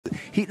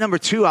Heat number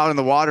 2 out in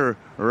the water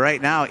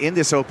right now in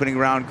this opening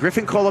round.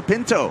 Griffin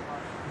Colapinto,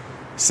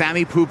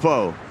 Sammy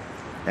Pupo,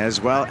 as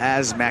well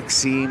as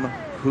Maxime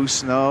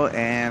Huscenot.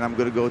 And I'm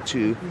going to go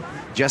to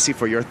Jesse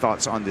for your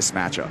thoughts on this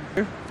matchup.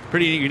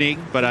 Pretty unique,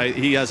 but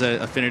he has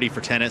an affinity for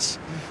tennis.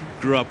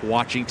 Grew up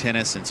watching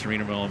tennis, and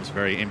Serena Williams, a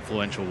very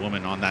influential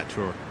woman on that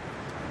tour.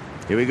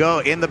 Here we go,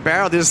 in the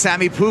barrel. This is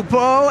Sammy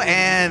Pupo,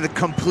 and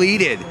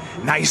completed.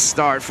 Nice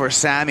start for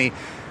Sammy.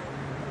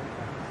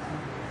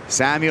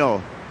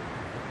 Samuel,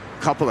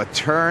 couple of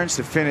turns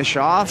to finish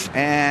off,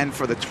 and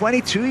for the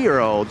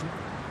 22-year-old,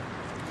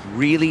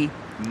 really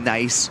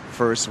nice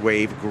first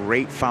wave.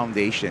 Great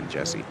foundation,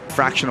 Jesse.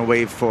 Fractional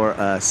wave for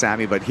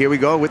Sammy, but here we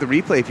go with the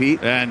replay,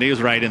 Pete. And he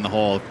was right in the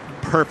hole.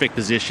 Perfect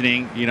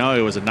positioning. You know,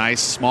 it was a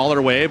nice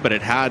smaller wave, but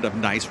it had a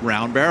nice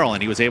round barrel,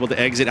 and he was able to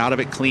exit out of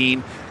it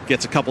clean.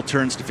 Gets a couple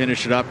turns to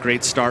finish it up.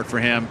 Great start for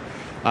him.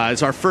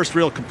 It's our first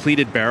real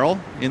completed barrel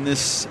in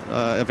this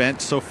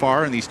event so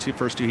far in these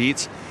first two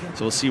heats.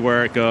 So we'll see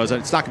where it goes.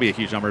 It's not going to be a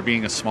huge number,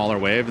 being a smaller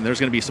wave, and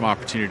there's going to be some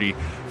opportunity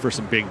for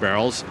some big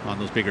barrels on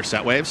those bigger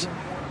set waves.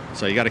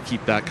 So you got to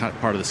keep that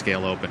part of the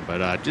scale open.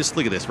 But just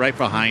look at this, right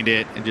behind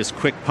it, and just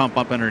quick pump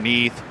up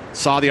underneath.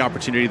 Saw the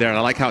opportunity there. I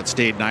like how it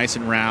stayed nice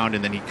and round,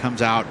 and then he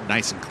comes out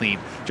nice and clean.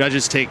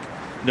 Judges take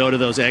note of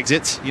those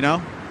exits, you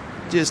know.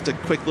 Just a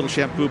quick little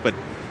shampoo, but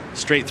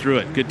straight through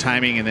it. Good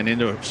timing, and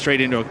then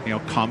straight into a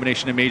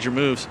combination of major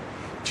moves.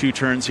 2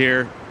 turns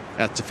here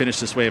to finish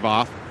this wave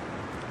off.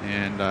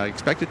 And I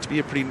expect it to be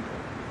a pretty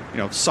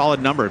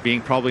solid number,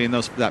 being probably in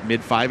that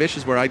mid 5-ish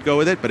is where I'd go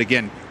with it. But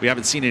again, we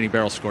haven't seen any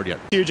barrels scored yet.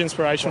 Huge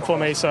inspiration for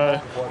me,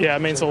 so yeah,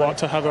 it means a lot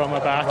to have her on my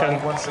back,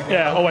 and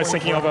yeah, always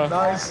thinking of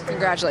her.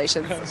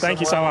 Congratulations. Thank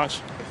you so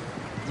much.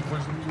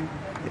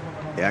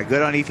 Yeah,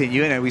 good on Ethan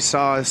Ewan. And we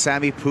saw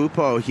Sammy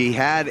Pupo. He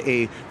had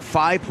a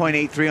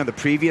 5.83 on the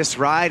previous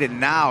ride, and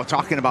now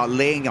talking about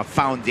laying a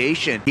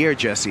foundation here,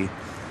 Jesse.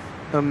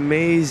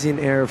 Amazing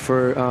air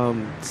for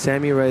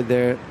Sammy right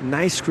there.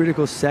 Nice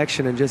critical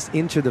section and just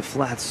into the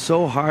flat.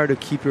 So hard to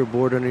keep your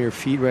board under your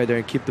feet right there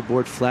and keep the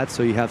board flat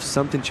so you have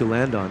something to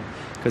land on,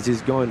 because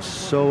he's going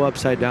so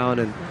upside down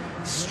and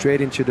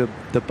straight into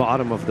the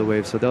bottom of the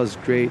wave. So that was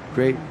great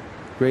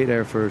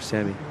air for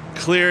Sammy.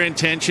 Clear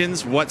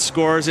intentions. What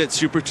scores at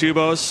Super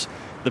Tubos?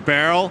 The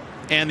barrel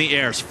and the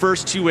airs.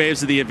 First 2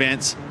 waves of the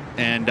events.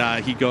 And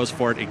he goes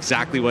for it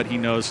exactly what he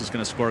knows is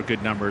going to score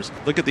good numbers.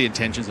 Look at the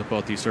intentions of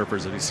both these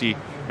surfers. And you see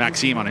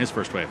Maxime on his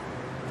first wave.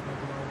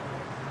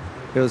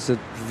 It was a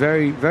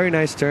very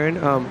nice turn.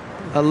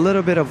 A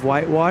little bit of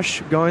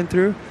whitewash going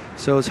through,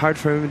 so it's hard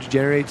for him to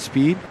generate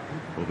speed.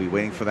 We'll be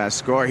waiting for that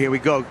score. Here we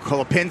go.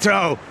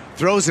 Colapinto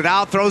throws it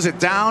out, throws it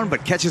down,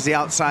 but catches the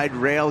outside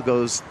rail,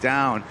 goes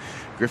down.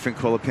 Griffin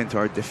Colapinto,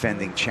 our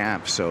defending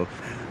champ. So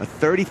a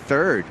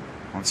 33rd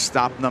on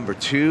stop number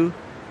 2.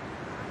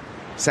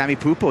 Sammy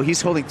Pupo,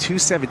 he's holding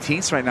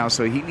 2/17 right now,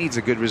 so he needs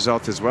a good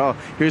result as well.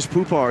 Here's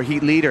Pupo, our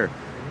heat leader.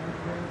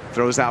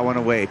 Throws that one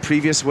away.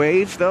 Previous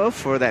wave, though,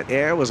 for that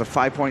air was a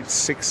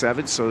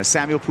 5.67, so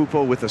Samuel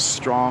Pupo with a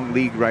strong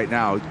lead right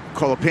now.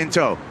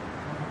 Colapinto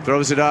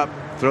throws it up,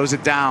 throws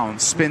it down,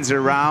 spins it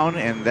around,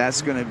 and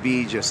that's going to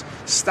be just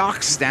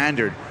stock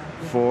standard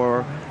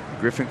for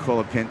Griffin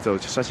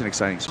Colapinto. Just such an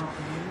exciting story.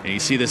 And you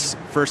see this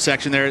first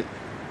section there.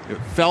 It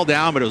fell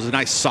down, but it was a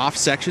nice soft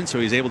section, so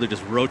he's able to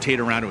just rotate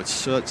around it with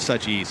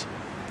such ease.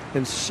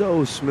 And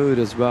so smooth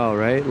as well,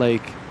 right?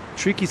 Like,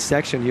 tricky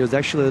section. He was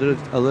actually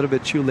a little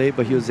bit too late,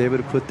 but he was able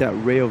to put that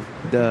rail,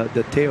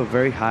 the tail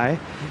very high,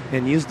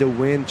 and use the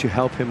wind to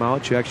help him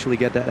out to actually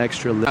get that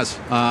extra lift.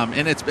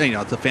 And it's,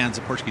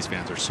 the Portuguese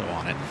fans are so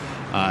on it.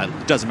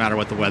 It doesn't matter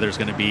what the weather is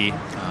going to be.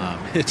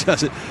 It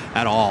doesn't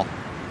at all.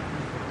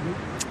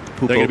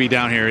 Pupo. They're going to be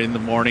down here in the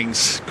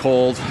mornings,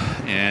 cold,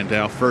 and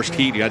first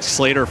heat. You got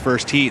Slater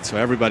first heat, so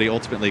everybody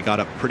ultimately got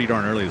up pretty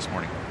darn early this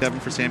morning.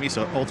 7 for Sammy,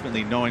 so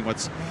ultimately knowing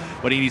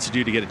what he needs to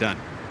do to get it done.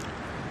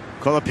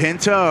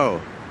 Colapinto,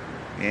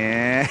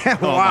 and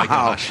oh wow, my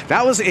gosh.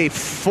 That was a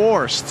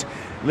forced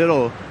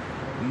little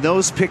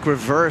nose pick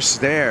reverse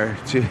there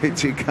to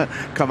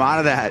come out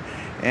of that.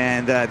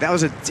 And that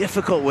was a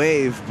difficult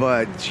wave,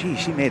 but gee,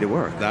 she made it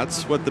work.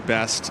 That's what the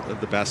best of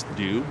the best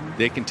do.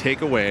 They can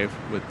take a wave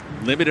with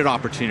limited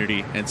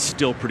opportunity and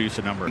still produce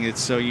a number. It's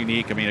so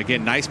unique. I mean,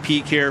 again, nice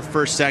peak here,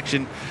 first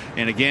section,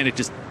 and again, it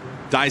just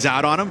dies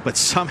out on him, but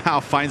somehow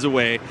finds a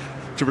way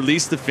to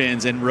release the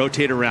fins and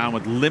rotate around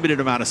with limited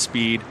amount of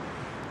speed.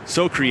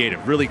 So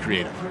creative, really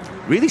creative.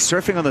 Really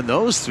surfing on the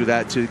nose through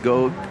that to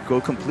go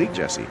complete,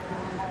 Jesse.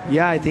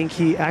 Yeah, I think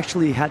he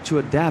actually had to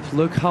adapt.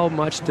 Look how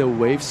much the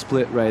wave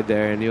split right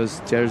there, and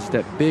there's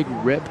that big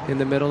rip in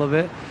the middle of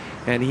it,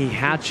 and he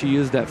had to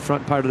use that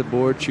front part of the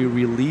board to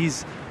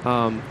release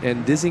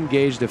and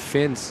disengage the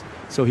fins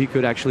so he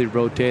could actually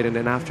rotate, and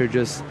then after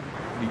just...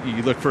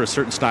 You look for a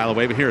certain style of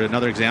wave. Here,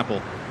 another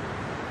example.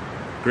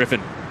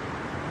 Griffin.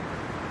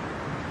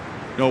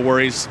 No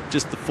worries,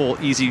 just the full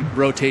easy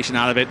rotation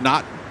out of it.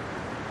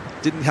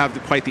 Didn't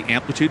have quite the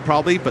amplitude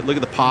probably, but look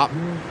at the pop.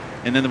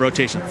 And then the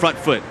rotation. Front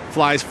foot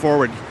flies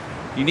forward.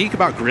 unique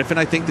about Griffin,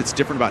 I think, that's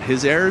different about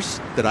his errors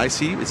that I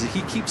see, is that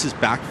he keeps his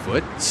back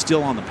foot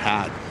still on the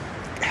pad.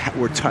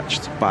 We're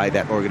touched by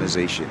that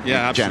organization.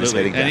 Yeah,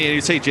 absolutely. And you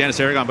say Janice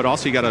Aragon, but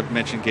also you got to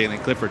mention Galen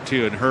Clifford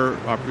too, and her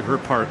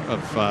part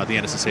of the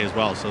NSSA as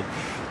well. So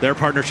their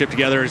partnership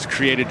together has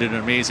created an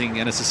amazing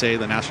NSSA,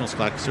 the National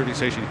Scholastic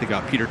Certification. You think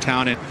about Peter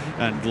Townend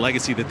and the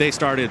legacy that they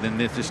started, and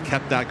they've just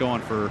kept that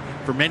going for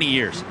many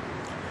years.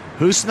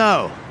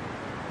 Huscenot.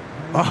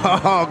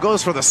 Oh,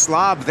 goes for the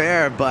slob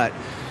there, but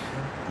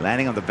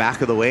landing on the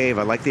back of the wave.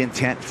 I like the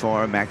intent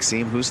for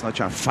Maxime Huscenot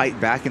trying to fight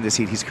back in this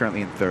heat. He's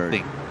currently in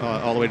third.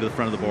 All the way to the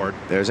front of the board.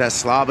 There's that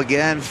slob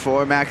again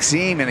for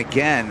Maxime, and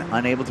again,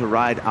 unable to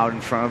ride out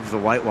in front of the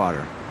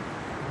whitewater.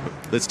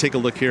 Let's take a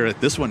look here at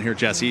this one here,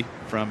 Jesse,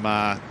 from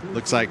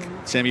looks like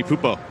Sammy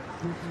Pupo.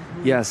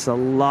 Yes, a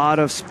lot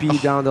of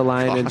speed down the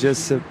line and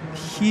just a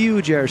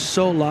huge air,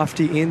 so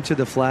lofty into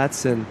the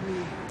flats. And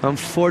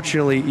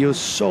unfortunately, he was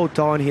so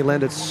tall and he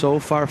landed so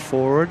far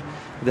forward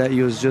that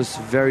it was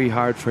just very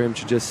hard for him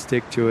to just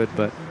stick to it.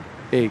 But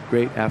a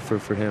great effort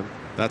for him.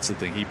 That's the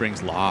thing. He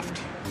brings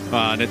loft.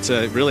 And it's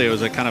really, it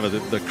was a kind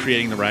of the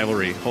creating the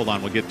rivalry. Hold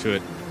on, we'll get to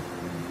it.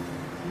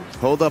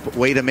 Hold up,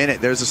 wait a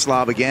minute. There's a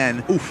slob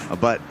again. Oof.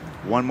 But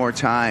one more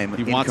time,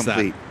 he wants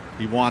that.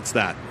 He wants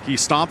that. He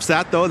stomps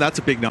that, though. That's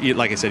a big number.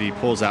 Like I said, he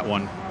pulls that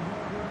one.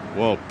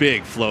 Whoa,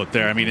 big float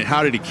there. I mean,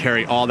 how did he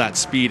carry all that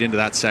speed into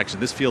that section?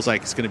 This feels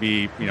like it's going to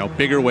be,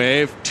 bigger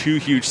wave, 2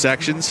 huge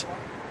sections.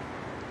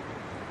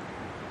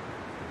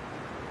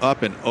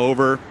 Up and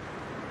over.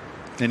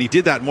 And he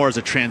did that more as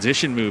a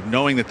transition move,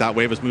 knowing that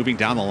wave was moving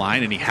down the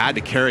line, and he had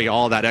to carry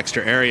all that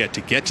extra area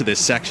to get to this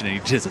section, and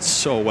he does it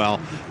so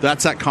well.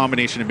 That's that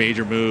combination of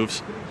major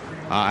moves.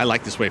 I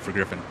like this wave for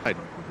Griffin.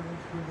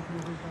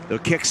 The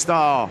kick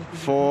stall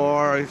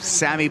for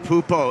Sammy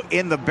Pupo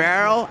in the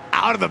barrel,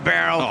 out of the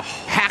barrel,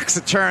 hacks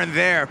a turn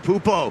there.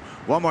 Pupo,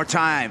 one more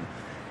time.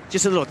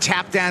 Just a little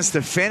tap dance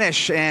to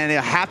finish, and a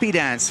happy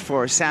dance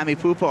for Sammy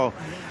Pupo,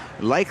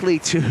 likely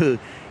to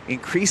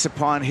increase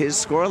upon his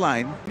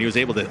scoreline. He was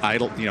able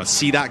to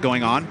see that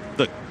going on.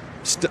 The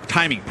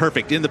timing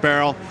perfect in the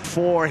barrel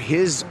for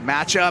his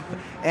matchup,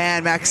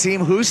 and Maxime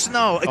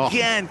Huscenot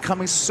again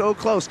coming so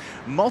close.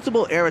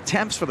 Multiple air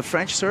attempts for the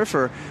French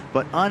surfer,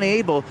 but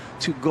unable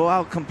to go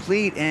out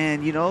complete,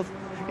 and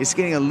it's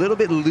getting a little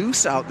bit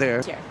loose out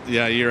there.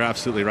 Yeah, you're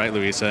absolutely right,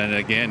 Luisa. And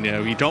again,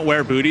 you don't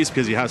wear booties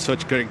because you have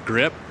such good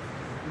grip.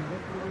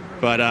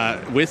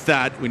 But with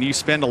that, when you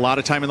spend a lot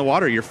of time in the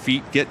water, your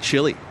feet get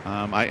chilly.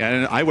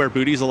 I wear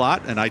booties a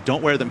lot, and I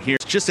don't wear them here.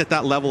 It's just at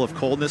that level of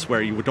coldness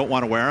where you don't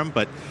want to wear them.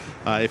 But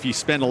if you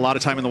spend a lot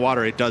of time in the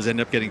water, it does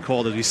end up getting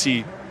cold. As we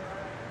see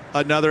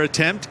another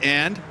attempt,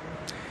 and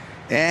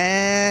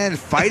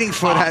fighting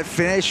for that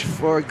finish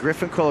for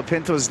Griffin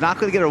Colapinto is not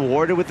going to get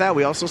awarded with that.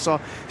 We also saw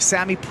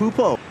Sammy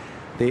Pupo.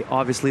 They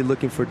obviously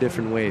looking for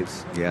different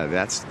waves. Yeah,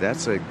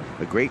 that's a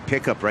great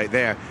pickup right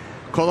there.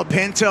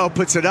 Colapinto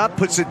puts it up,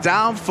 puts it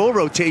down, full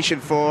rotation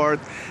for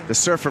the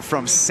surfer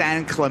from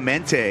San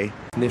Clemente.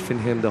 Sniffing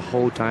him the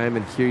whole time,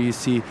 and here you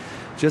see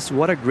just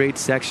what a great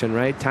section,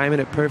 right? Timing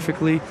it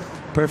perfectly,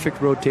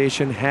 perfect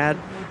rotation, head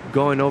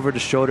going over the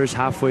shoulders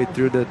halfway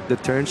through the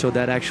turn, so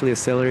that actually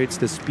accelerates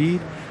the speed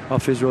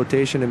of his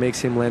rotation and makes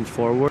him land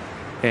forward.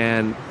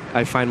 And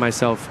I find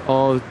myself,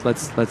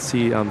 let's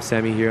see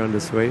Sammy here on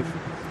this wave.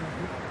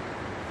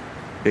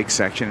 Big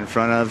section in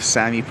front of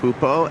Sammy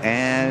Pupo,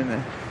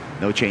 and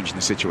no change in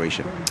the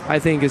situation. I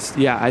think it's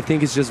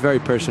just very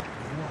personal.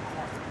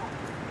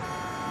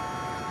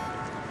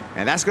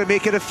 And that's going to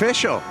make it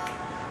official.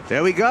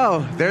 There we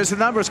go. There's the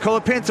numbers.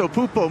 Colapinto,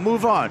 Pupo,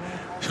 move on.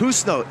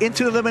 Huscenot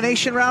into the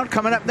elimination round.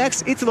 Coming up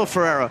next, Italo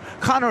Ferreira,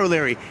 Connor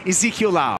O'Leary, Ezekiel Lau.